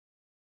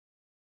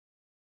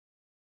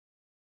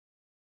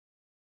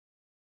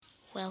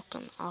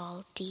Welcome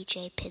all,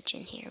 DJ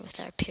Pigeon here with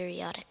our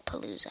periodic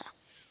palooza.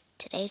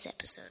 Today's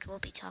episode we'll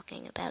be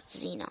talking about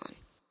xenon.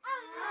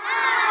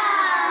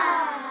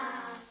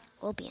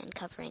 We'll be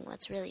uncovering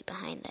what's really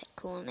behind that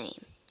cool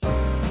name.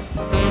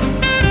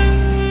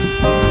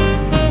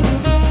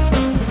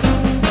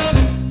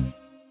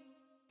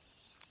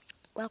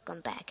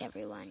 Welcome back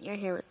everyone, you're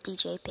here with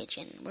DJ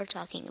Pigeon. We're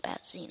talking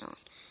about xenon.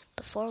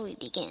 Before we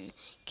begin,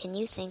 can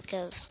you think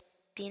of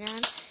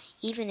xenon?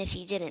 Even if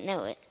you didn't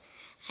know it,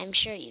 I'm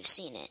sure you've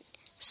seen it.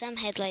 Some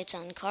headlights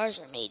on cars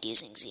are made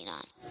using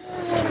xenon.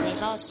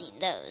 We've all seen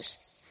those.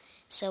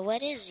 So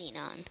what is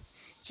xenon?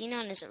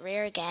 Xenon is a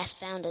rare gas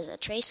found as a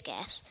trace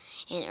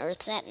gas in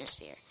Earth's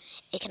atmosphere.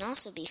 It can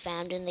also be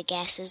found in the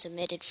gases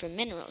emitted from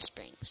mineral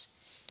springs.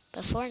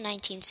 Before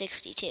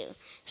 1962,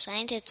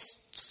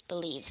 scientists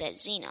believed that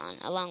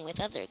xenon, along with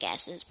other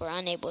gases, were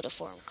unable to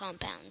form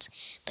compounds,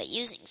 but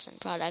using some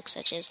products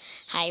such as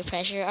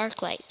high-pressure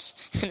arc lights.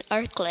 An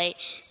arc light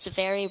is a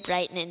very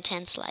bright and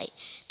intense light.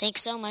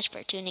 Thanks so much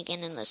for tuning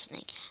in and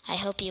listening. I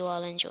hope you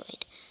all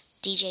enjoyed.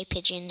 DJ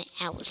Pigeon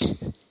out.